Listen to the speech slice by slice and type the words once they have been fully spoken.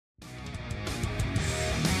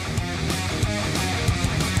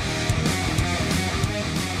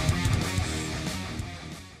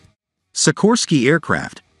Sikorsky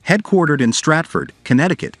Aircraft, headquartered in Stratford,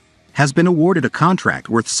 Connecticut, has been awarded a contract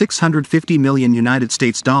worth $650 million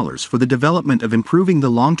for the development of improving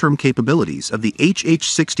the long-term capabilities of the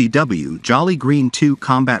HH-60W Jolly Green II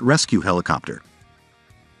combat rescue helicopter.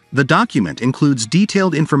 The document includes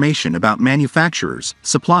detailed information about manufacturers,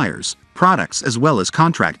 suppliers, products as well as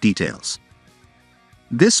contract details.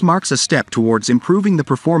 This marks a step towards improving the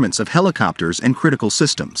performance of helicopters and critical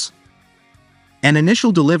systems. An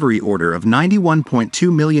initial delivery order of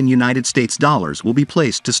 $91.2 million will be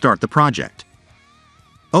placed to start the project.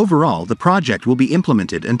 Overall, the project will be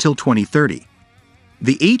implemented until 2030.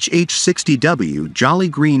 The HH-60W Jolly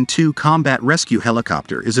Green II combat rescue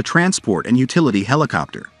helicopter is a transport and utility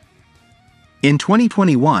helicopter. In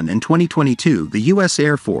 2021 and 2022, the U.S.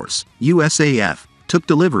 Air Force, USAF, took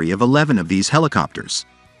delivery of 11 of these helicopters.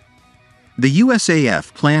 The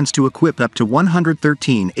USAF plans to equip up to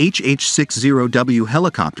 113 HH-60W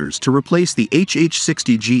helicopters to replace the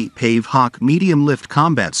HH-60G Pave Hawk medium-lift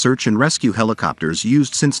combat search and rescue helicopters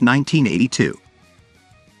used since 1982.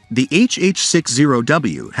 The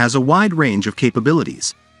HH-60W has a wide range of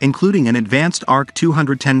capabilities, including an advanced arc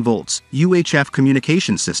 210 volts UHF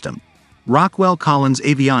communication system, Rockwell Collins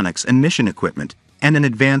avionics and mission equipment, and an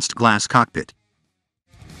advanced glass cockpit.